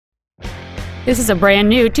This is a brand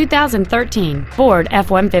new 2013 Ford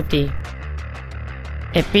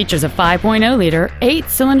F-150. It features a 5.0-liter,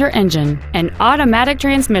 8-cylinder engine and automatic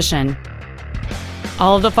transmission.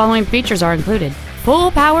 All of the following features are included: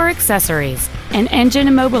 full power accessories, an engine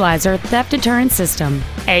immobilizer theft deterrent system,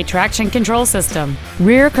 a traction control system,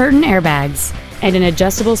 rear curtain airbags, and an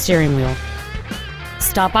adjustable steering wheel.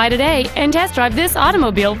 Stop by today and test drive this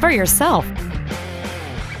automobile for yourself.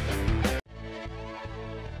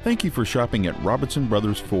 Thank you for shopping at Robinson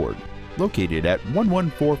Brothers Ford, located at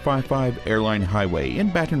 11455 Airline Highway in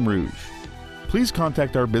Baton Rouge. Please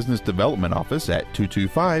contact our business development office at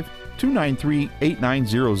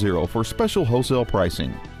 225-293-8900 for special wholesale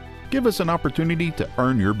pricing. Give us an opportunity to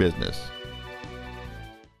earn your business.